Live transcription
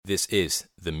This is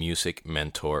the Music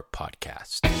Mentor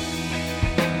Podcast.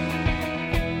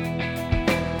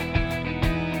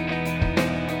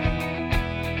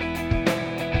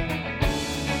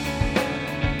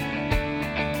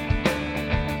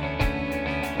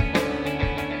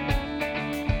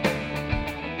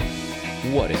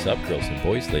 What is up, girls and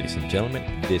boys, ladies and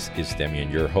gentlemen? This is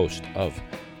Demian, your host of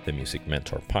the Music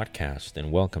Mentor Podcast,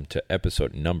 and welcome to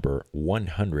episode number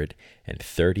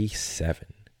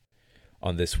 137.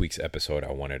 On this week's episode,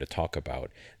 I wanted to talk about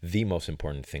the most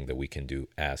important thing that we can do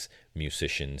as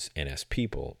musicians and as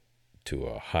people to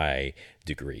a high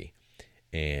degree.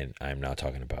 And I'm not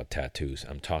talking about tattoos.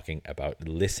 I'm talking about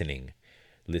listening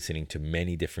to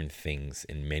many different things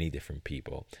and many different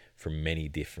people for many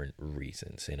different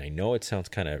reasons. And I know it sounds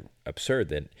kind of absurd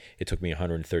that it took me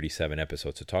 137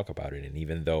 episodes to talk about it. And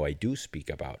even though I do speak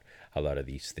about a lot of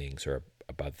these things or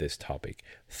about this topic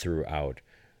throughout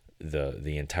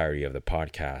the entirety of the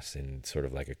podcast and sort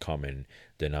of like a common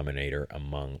denominator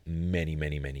among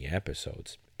many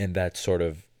episodes. And that sort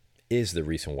of is the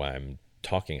reason why I'm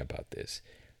talking about this,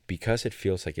 because it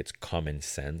feels like it's common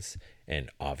sense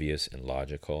and obvious and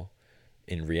logical.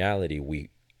 In reality,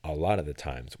 a lot of the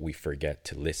times we forget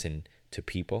to listen to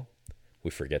people. We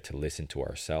forget to listen to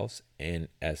ourselves. And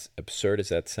as absurd as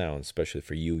that sounds, especially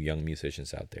for you young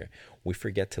musicians out there, we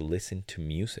forget to listen to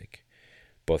music,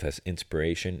 both as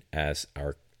inspiration as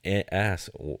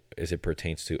it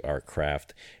pertains to our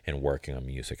craft and working on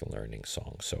music and learning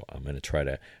songs. So I'm going to try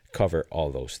to cover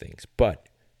all those things. But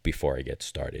before I get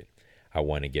started, I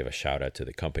want to give a shout out to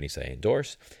the companies I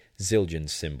endorse: Zildjian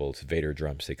Cymbals, Vader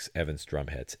Drumsticks, Evans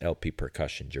Drumheads, LP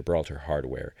Percussion, Gibraltar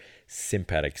Hardware,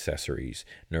 Simpad Accessories,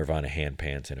 Nirvana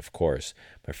Handpans, and of course,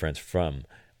 my friends from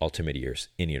Ultimate Ears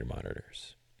in-ear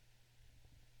monitors.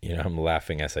 You know, I'm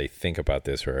laughing as I think about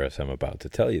this or as I'm about to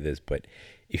tell you this, but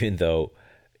even though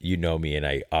you know me and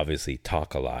I obviously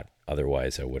talk a lot,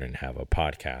 otherwise I wouldn't have a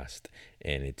podcast.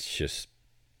 And it's just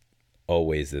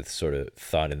always this sort of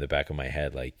thought in the back of my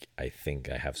head, like I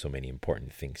think I have so many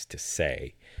important things to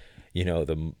say. You know,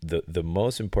 the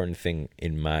most important thing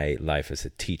in my life as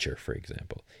a teacher, for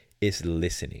example, is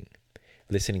listening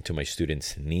to my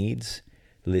students' needs,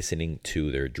 listening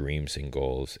to their dreams and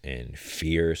goals and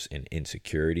fears and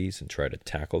insecurities and try to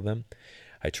tackle them.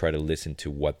 I try to listen to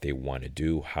what they want to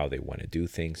do, how they want to do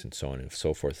things, and so on and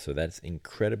so forth. So that's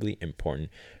incredibly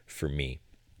important for me.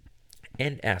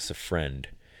 And as a friend,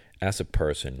 as a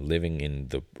person living in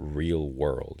the real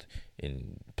world,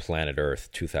 in planet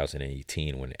Earth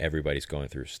 2018, when everybody's going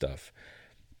through stuff,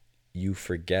 you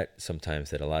forget sometimes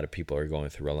that a lot of people are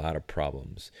going through a lot of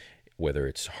problems, whether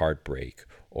it's heartbreak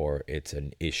or it's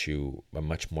an issue, a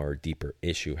much more deeper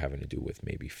issue having to do with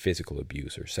maybe physical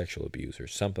abuse or sexual abuse or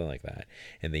something like that,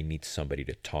 and they need somebody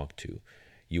to talk to.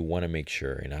 You want to make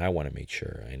sure, and I want to make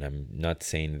sure, and I'm not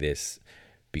saying this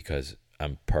because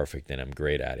I'm perfect and I'm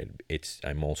great at it.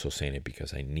 I'm also saying it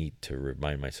because I need to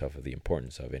remind myself of the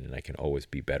importance of it, and I can always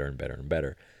be better and better and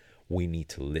better. We need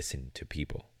to listen to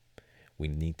people. We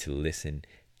need to listen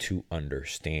to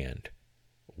understand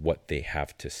what they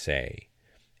have to say,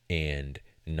 and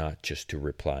not just to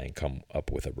reply and come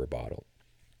up with a rebuttal.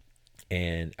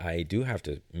 And I do have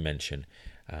to mention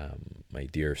my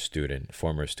dear student,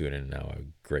 former student, now a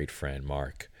great friend,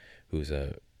 Mark, who's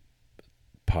a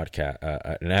podcast,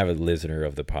 an avid listener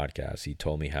of the podcast. He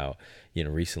told me how,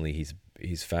 recently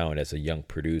he's found as a young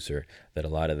producer that a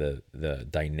lot of the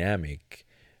dynamic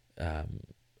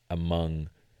among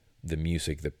the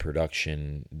music, the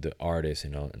production, the artist,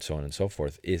 and so on and so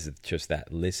forth, is just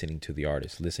that listening to the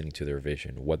artist, listening to their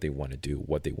vision, what they want to do,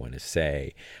 what they want to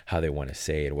say, how they want to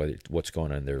say it, what's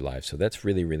going on in their lives. So that's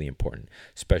really, really important,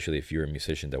 especially if you're a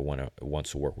musician that wants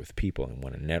to work with people and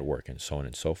want to network and so on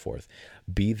and so forth.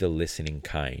 Be the listening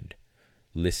kind.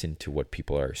 Listen to what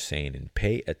people are saying and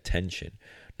pay attention.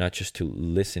 Not just to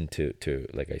listen to,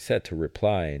 like I said, to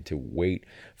reply and to wait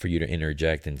for you to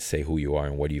interject and say who you are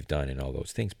and what you've done and all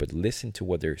those things, but listen to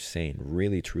what they're saying.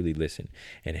 Really, truly listen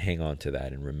and hang on to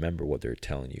that and remember what they're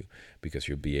telling you, because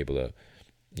you'll be able to,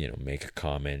 make a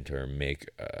comment or make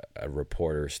a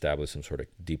report or establish some sort of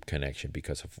deep connection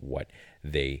because of what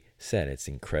they said. It's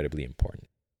incredibly important.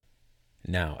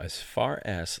 Now, as far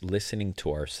as listening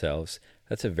to ourselves,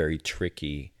 that's a very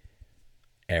tricky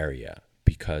area,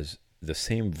 because the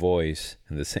same voice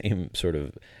and the same sort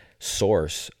of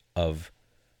source of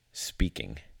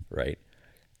speaking, right,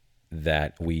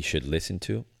 that we should listen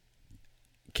to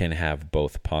can have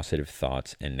both positive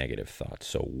thoughts and negative thoughts.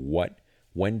 So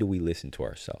when do we listen to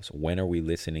ourselves? When are we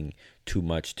listening too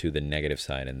much to the negative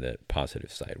side and the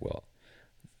positive side? Well,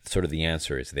 sort of the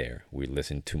answer is there. We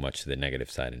listen too much to the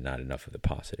negative side and not enough of the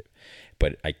positive.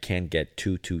 But I can't get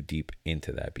too deep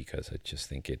into that because I just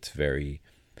think it's very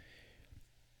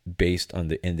based on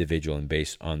the individual and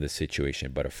based on the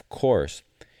situation. But of course,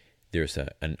 there's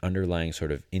an underlying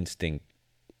sort of instinct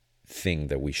thing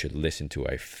that we should listen to,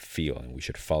 I feel, and we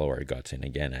should follow our guts. And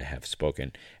again, I have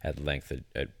spoken at length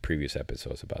at previous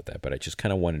episodes about that, but I just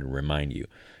kind of wanted to remind you.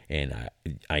 And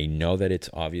I know that it's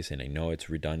obvious, and I know it's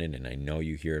redundant, and I know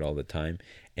you hear it all the time,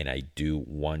 and I do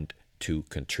want to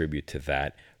contribute to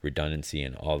that redundancy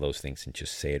and all those things, and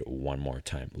just say it one more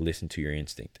time. Listen to your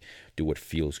instinct. Do what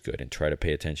feels good, and try to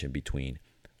pay attention between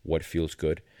what feels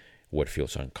good, what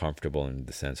feels uncomfortable in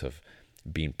the sense of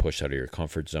being pushed out of your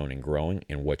comfort zone and growing,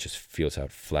 and what just feels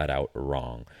out flat out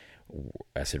wrong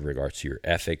as it regards to your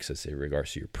ethics, as it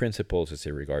regards to your principles, as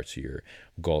it regards to your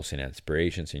goals and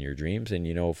aspirations and your dreams. And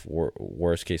if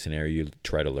worst case scenario, you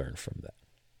try to learn from that.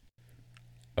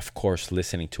 Of course,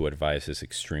 listening to advice is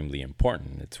extremely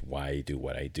important. It's why I do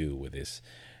what I do with this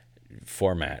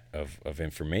format of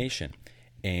information.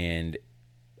 And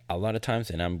a lot of times,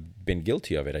 and I've been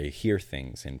guilty of it, I hear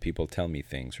things and people tell me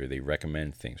things, or they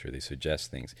recommend things, or they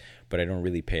suggest things, but I don't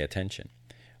really pay attention,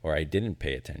 or I didn't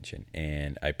pay attention,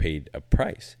 and I paid a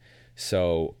price.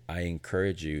 So I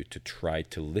encourage you to try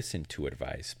to listen to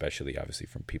advice, especially obviously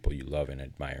from people you love and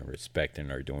admire and respect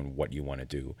and are doing what you want to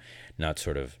do, not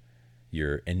sort of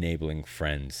your enabling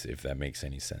friends, if that makes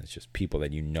any sense, just people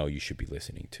that you should be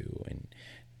listening to and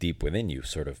deep within you,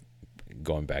 sort of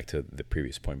going back to the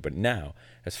previous point. But now,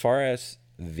 as far as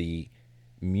the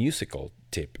musical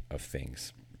tip of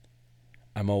things,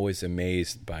 I'm always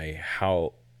amazed by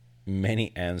how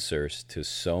many answers to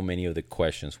so many of the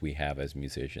questions we have as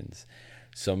musicians,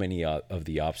 so many of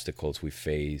the obstacles we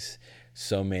face,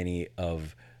 so many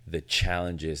of the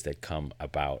challenges that come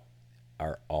about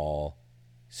are all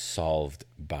solved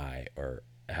by, or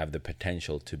have the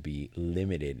potential to be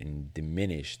limited and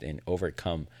diminished and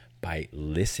overcome by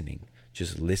listening.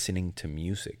 Just listening to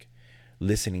music,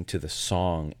 listening to the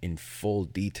song in full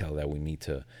detail that we need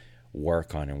to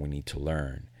work on and we need to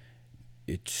learn.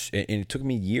 It took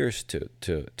me years to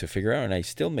figure out, and I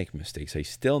still make mistakes. I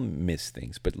still miss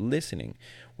things, but listening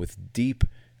with deep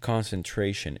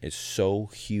concentration is so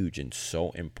huge and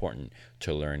so important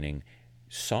to learning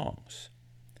songs.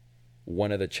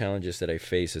 One of the challenges that I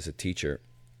face as a teacher,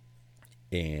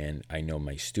 and I know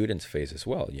my students face as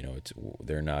well,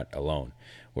 they're not alone.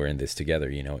 We're in this together.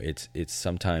 It's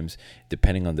sometimes,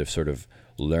 depending on the sort of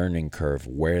learning curve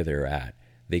where they're at,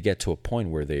 they get to a point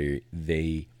where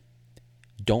they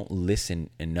don't listen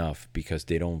enough because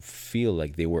they don't feel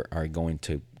like they are going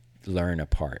to learn a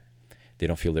part. They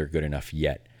don't feel they're good enough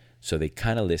yet. So they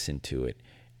kind of listen to it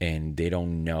and they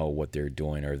don't know what they're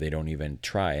doing, or they don't even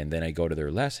try. And then I go to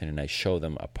their lesson and I show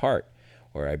them a part,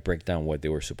 or I break down what they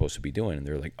were supposed to be doing, and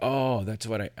they're like, oh, that's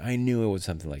what I knew it was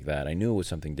something like that. I knew it was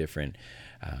something different,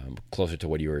 closer to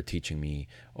what you were teaching me.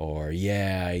 Or,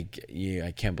 I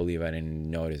can't believe I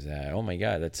didn't notice that. Oh my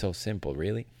God, that's so simple,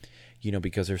 really?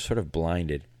 Because they're sort of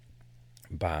blinded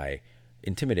by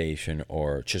intimidation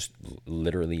or just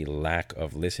literally lack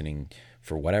of listening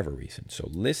for whatever reason. So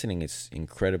listening is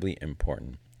incredibly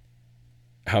important.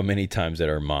 How many times that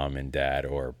our mom and dad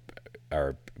or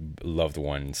our loved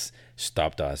ones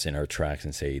stopped us in our tracks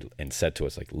and said to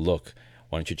us, like, look,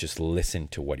 why don't you just listen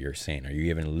to what you're saying? Are you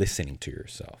even listening to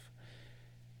yourself?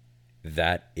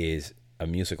 That is a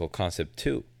musical concept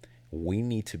too. We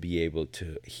need to be able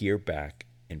to hear back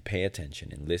and pay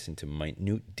attention and listen to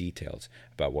minute details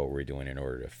about what we're doing in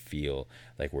order to feel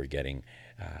like we're getting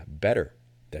better.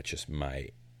 That's just my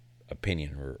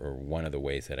opinion, or one of the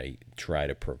ways that I try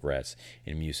to progress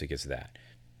in music is that.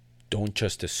 Don't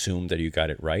just assume that you got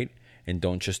it right, and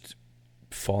don't just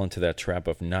fall into that trap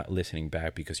of not listening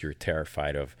back because you're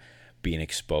terrified of being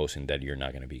exposed and that you're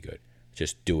not going to be good.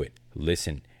 Just do it.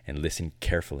 Listen, and listen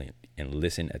carefully, and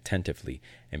listen attentively,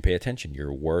 and pay attention.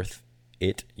 You're worth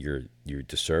it. You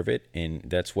deserve it, and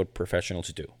that's what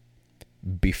professionals do.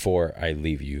 Before I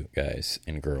leave you guys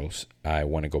and girls, I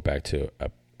want to go back to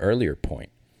an earlier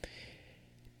point.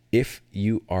 If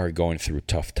you are going through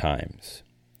tough times,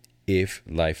 if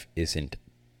life isn't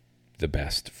the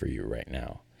best for you right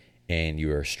now, and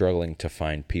you are struggling to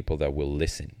find people that will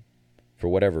listen for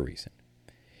whatever reason,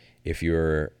 if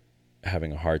you're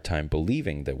having a hard time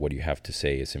believing that what you have to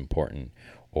say is important,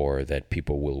 or that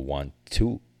people will want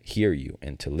to hear you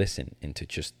and to listen and to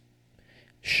just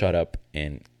shut up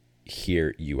and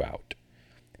hear you out,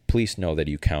 please know that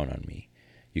you count on me.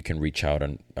 You can reach out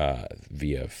on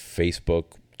via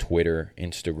Facebook, Twitter,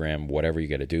 Instagram, whatever you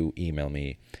got to do. Email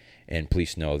me. And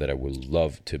please know that I would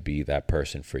love to be that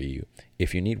person for you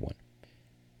if you need one.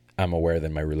 I'm aware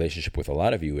that my relationship with a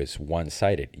lot of you is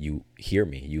one-sided. You hear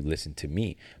me, you listen to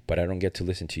me, but I don't get to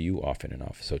listen to you often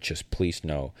enough. So just please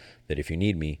know that if you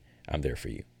need me, I'm there for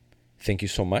you. Thank you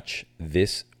so much.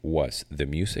 This was the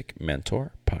Music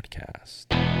Mentor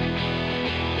Podcast.